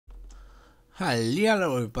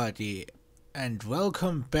Hello everybody and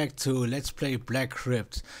welcome back to Let's Play Black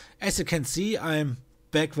Crypt. As you can see, I'm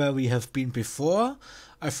back where we have been before.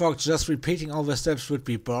 I thought just repeating all the steps would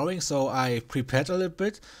be boring, so I prepared a little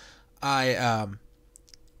bit. I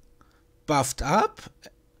buffed up,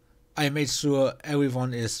 I made sure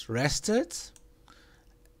everyone is rested,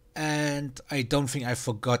 and I don't think I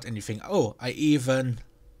forgot anything. Oh, I even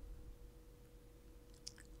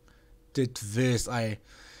did this. I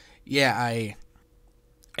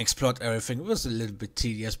explored everything. It was a little bit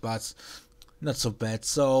tedious, but not so bad.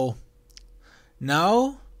 So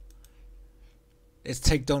now let's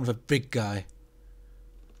take down the big guy.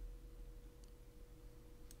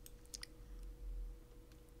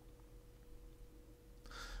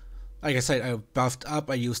 Like I said, I buffed up,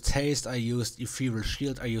 I used haste, I used ethereal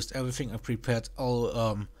shield, I used everything. I prepared all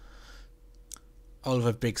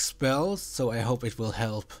the big spells, so I hope it will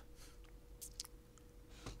help.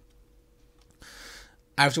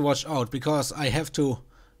 I have to watch out because I have to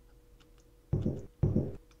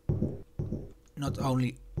not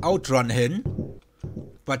only outrun him,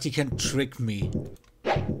 but he can trick me.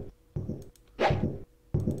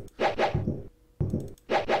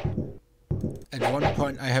 At one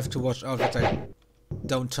point I have to watch out that I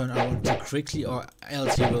don't turn around too quickly, or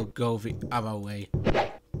else he will go the other way.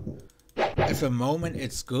 At the moment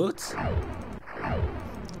it's good,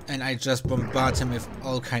 and I just bombard him with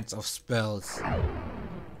all kinds of spells.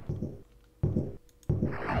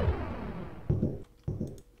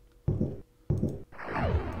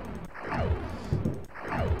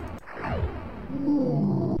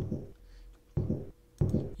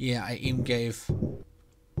 Yeah, I even gave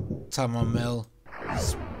Tamamel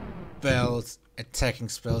spells, attacking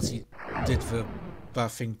spells. He did the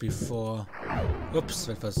buffing before. Oops,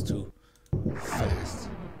 that was too fast.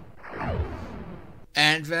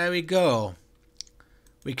 And there we go.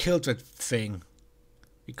 We killed that thing.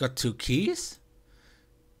 We got 2 keys.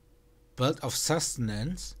 Belt of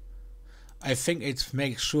Sustenance. I think it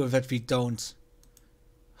makes sure that we don't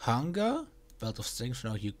hunger. Belt of Strength,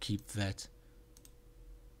 no, you keep that.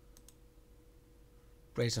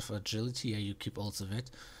 Brace of Agility, yeah, you keep also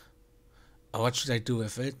that. Oh, what should I do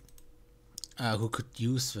with it? Who could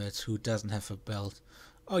use that? Who doesn't have a belt?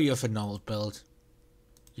 Oh, you have a normal belt.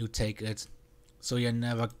 You take it. So you're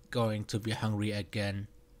never going to be hungry again.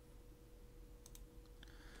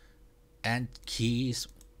 And keys.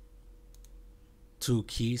 2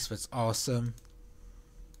 keys, that's awesome.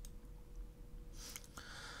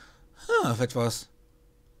 Huh, that was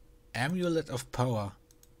Amulet of Power.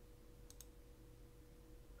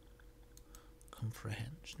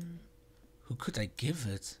 Comprehension. Who could I give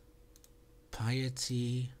it?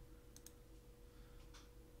 Piety.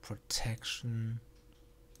 Protection.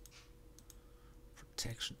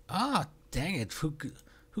 Protection. Ah, dang it. Who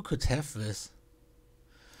could have this?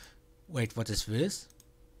 Wait, what is this?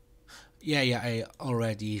 Yeah, I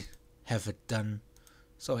already have it done.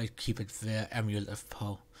 So I keep it there. Amulet of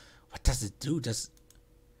Power. What does it do? Does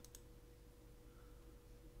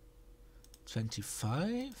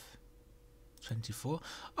 25? 24?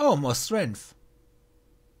 Oh, more strength.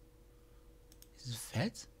 Is it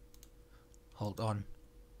that? Hold on.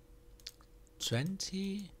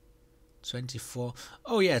 20? 24.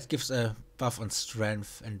 Oh yeah, it gives a buff on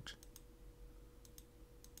strength and...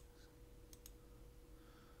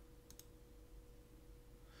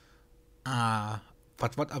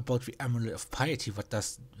 but what about the Amulet of Piety? What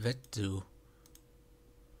does that do?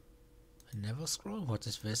 I never scroll. What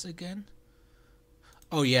is this again?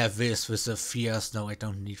 Oh yeah, this with the fears. No, I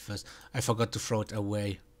don't need this. I forgot to throw it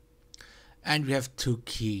away. And we have 2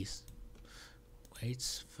 keys.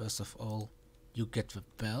 Wait, first of all, you get the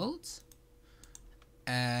belt.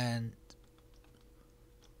 And...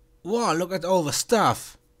 wow, look at all the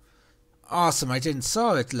stuff! Awesome, I didn't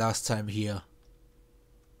saw it last time here.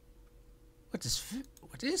 What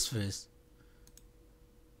is this?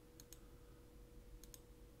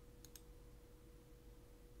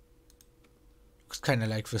 Looks kinda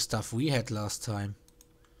like the stuff we had last time.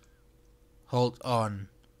 Hold on.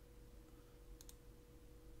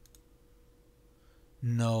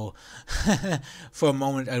 No. For a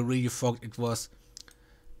moment I really thought it was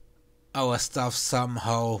our stuff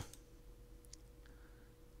somehow.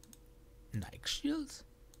 Nike shield?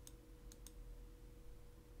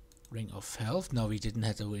 Ring of Health? No, we didn't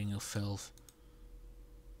have a Ring of Health.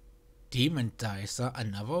 Demon Dicer?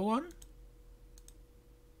 Another one?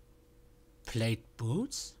 Plate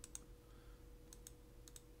boots?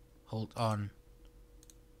 Hold on.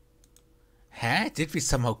 Huh? Did we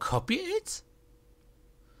somehow copy it?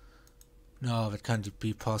 No, that can't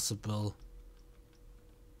be possible.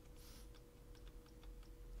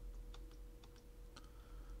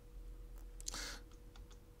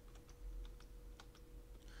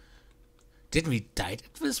 Didn't we die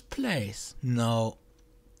at this place? No.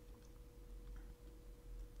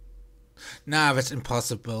 Nah, that's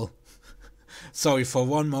impossible. Sorry, for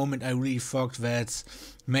one moment I really thought that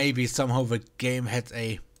maybe somehow the game had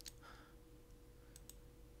a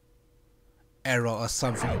error or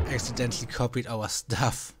something, accidentally copied our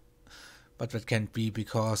stuff. But that can't be,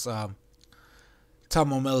 because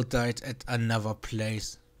Tamomel died at another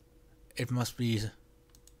place. It must be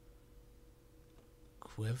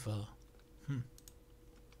Quiver.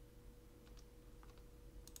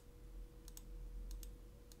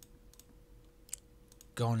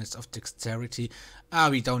 Garnets of dexterity. Ah,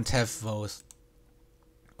 we don't have those.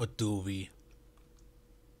 Or do we?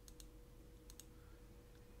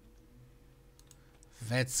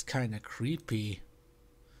 That's kinda creepy.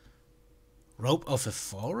 Rope of a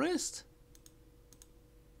forest?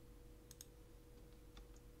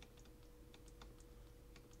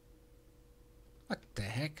 What the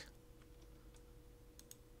heck?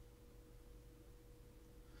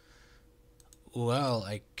 Well,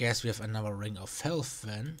 I guess we have another ring of health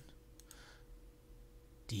then.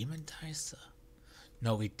 Demon Dicer?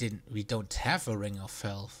 No, we didn't. We don't have a ring of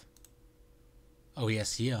health. Oh,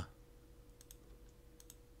 yes, here.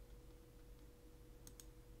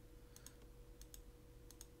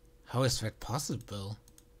 How is that possible?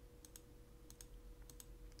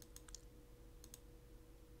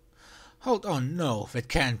 Hold on, no, that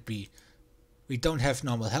can't be. We don't have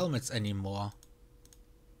normal helmets anymore.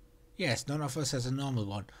 Yes, none of us has a normal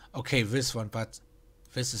one. Okay, this one, but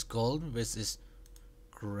this is golden, this is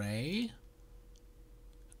grey.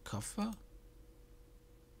 Copper.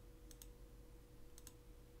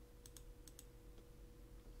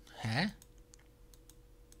 Huh?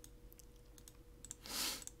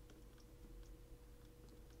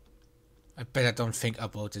 I better don't think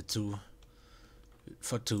about it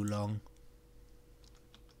for too long.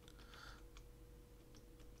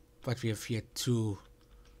 But we have here two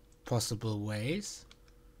possible ways.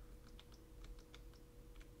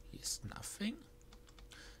 Here's nothing.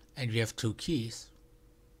 And we have two keys.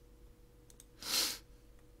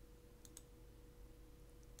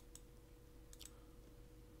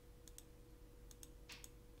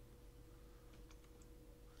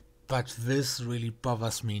 But this really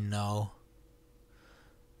bothers me now.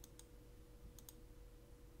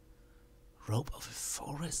 Rope of a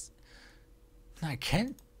forest? That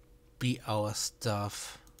can't be our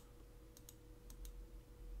stuff.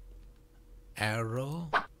 Arrow?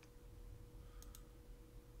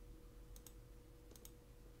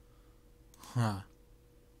 Huh.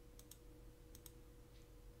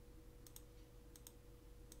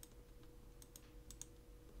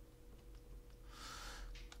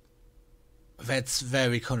 That's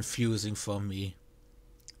very confusing for me.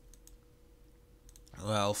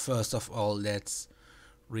 Well, first of all, let's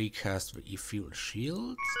recast the ethereal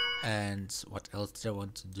shield. And what else do I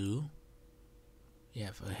want to do? We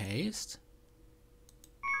have a haste.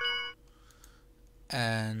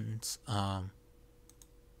 And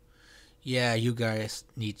yeah, you guys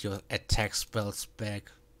need your attack spells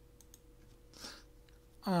back.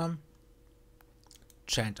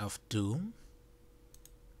 Chant of Doom.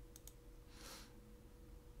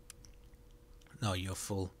 No, you're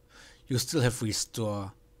full. You still have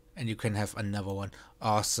restore, and you can have another one.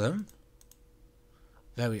 Awesome.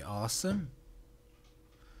 Very awesome.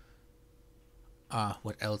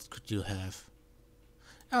 What else could you have?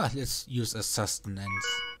 Let's use a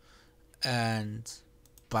sustenance. And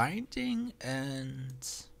binding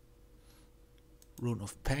and rune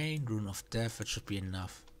of pain, rune of death, that should be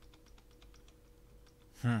enough.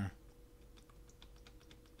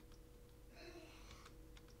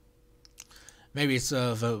 Maybe it's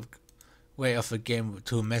the way of the game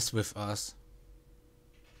to mess with us.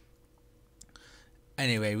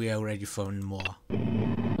 Anyway, we are ready for more.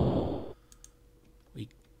 We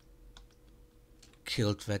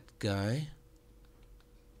killed that guy.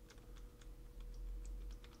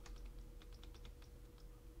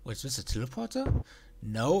 Wait, is this a teleporter?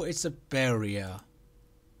 No, it's a barrier.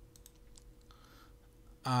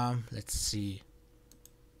 Let's see.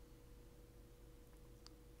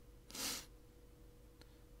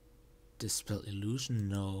 Dispel illusion?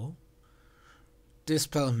 No.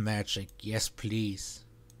 Dispel magic? Yes, please.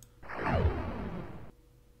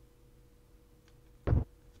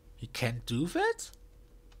 You can't do that?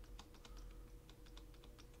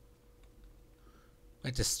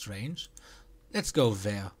 That is strange. Let's go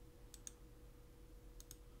there.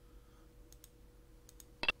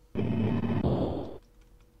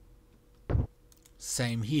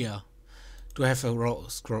 Same here. Do I have a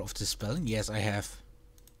scroll of dispelling? Yes, I have.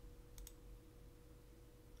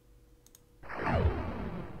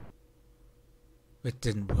 It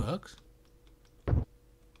didn't work.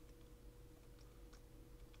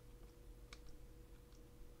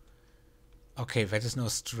 Okay, that is no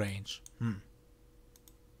strange.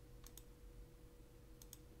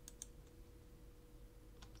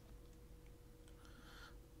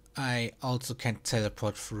 I also can't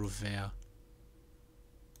teleport through there.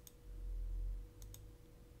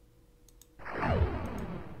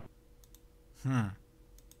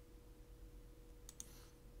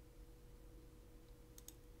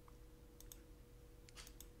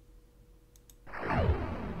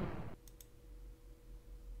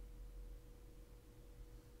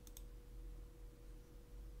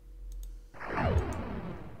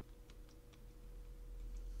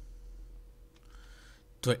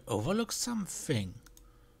 Do I overlook something?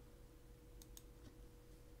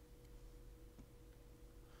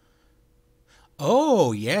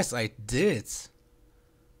 Oh, yes, I did.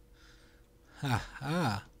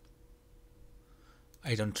 Haha.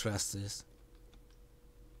 I don't trust this.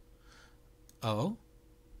 Oh?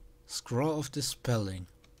 Scroll of Dispelling.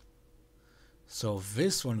 So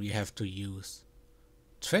this one we have to use.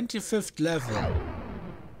 25th level.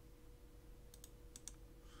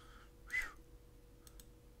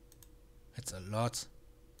 That's a lot.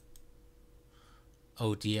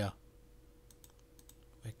 Oh dear.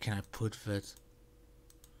 Where can I put that?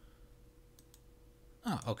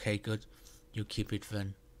 Ah, okay, good. You keep it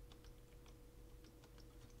then.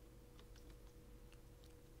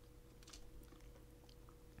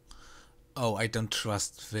 Oh, I don't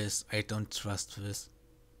trust this. I don't trust this.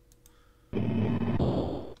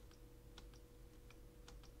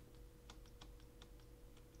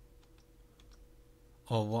 Oh,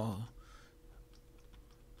 wow.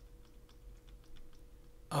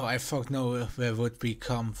 Oh, I thought no, there would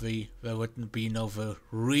become there wouldn't be no the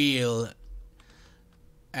real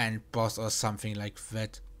end boss or something like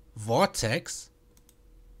that. Vortex?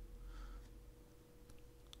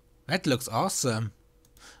 That looks awesome.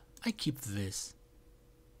 I keep this.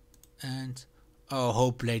 And oh,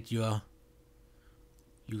 Hope Blade, you are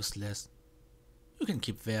useless. You can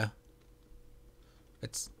keep there.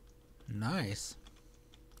 That's nice.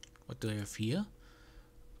 What do I have here?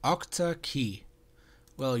 Octa key.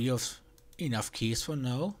 Well, you have enough keys for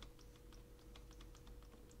now.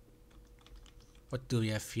 What do we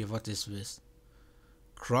have here? What is this?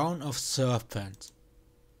 Crown of Serpent.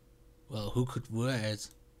 Well, who could wear it?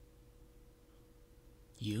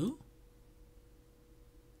 You?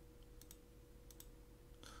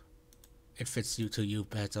 It fits you to you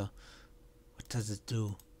better. What does it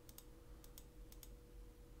do?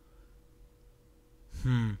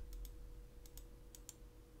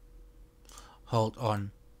 Hold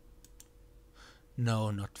on. No,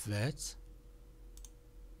 not that.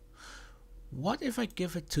 What if I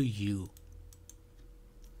give it to you?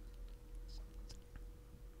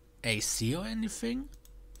 AC or anything?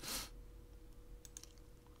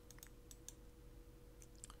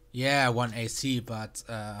 Yeah, 1 AC, but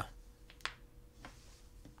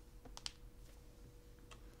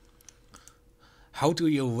how do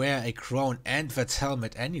you wear a crown and that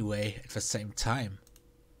helmet anyway at the same time?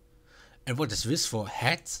 And what is this for?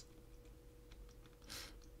 Hat?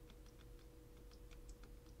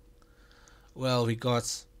 Well, we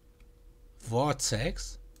got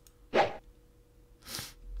Vortex,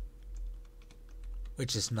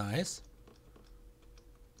 which is nice.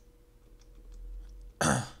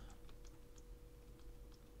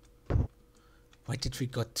 Why did we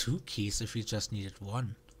got 2 keys if we just needed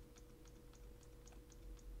 1?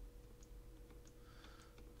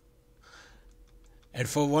 And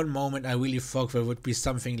for one moment I really thought there would be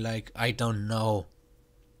something like, I don't know,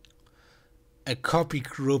 a copy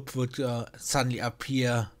group would suddenly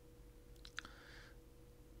appear.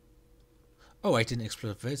 Oh, I didn't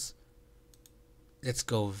explore this. Let's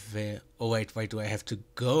go there. Oh wait, why do I have to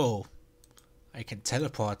go? I can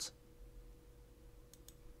teleport.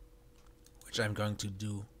 Which I'm going to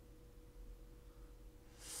do.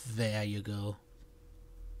 There you go.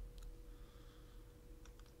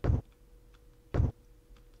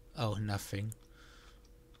 Oh, nothing.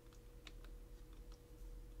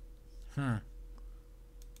 How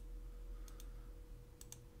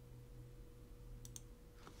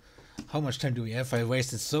much time do we have? I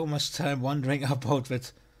wasted so much time wondering about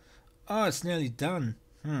that. Oh, it's nearly done.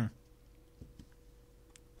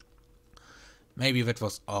 Maybe that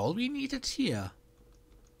was all we needed here.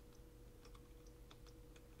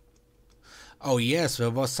 Oh yes,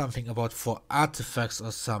 there was something about 4 artifacts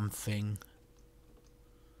or something.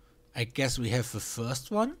 I guess we have the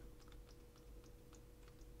first one.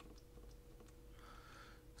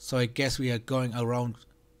 So I guess we are going around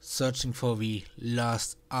searching for the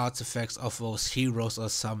last artifacts of those heroes or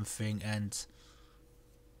something, and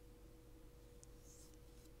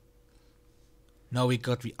now we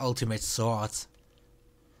got the ultimate sword.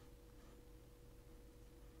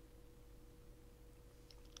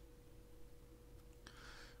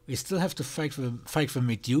 We still have to fight the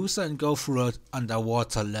Medusa and go through an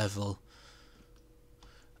underwater level.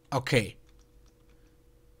 Okay.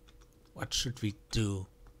 What should we do?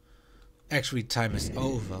 Actually, time is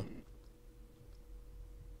over.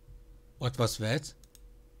 What was that?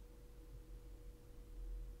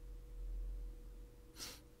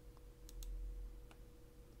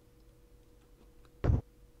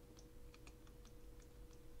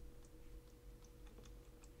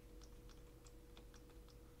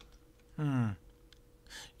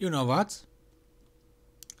 You know what?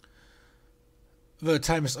 The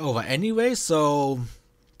time is over anyway, so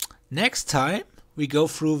next time we go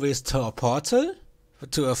through this portal,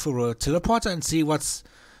 through a teleporter, and see what's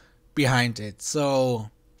behind it. So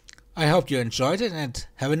I hope you enjoyed it and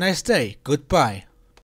have a nice day. Goodbye.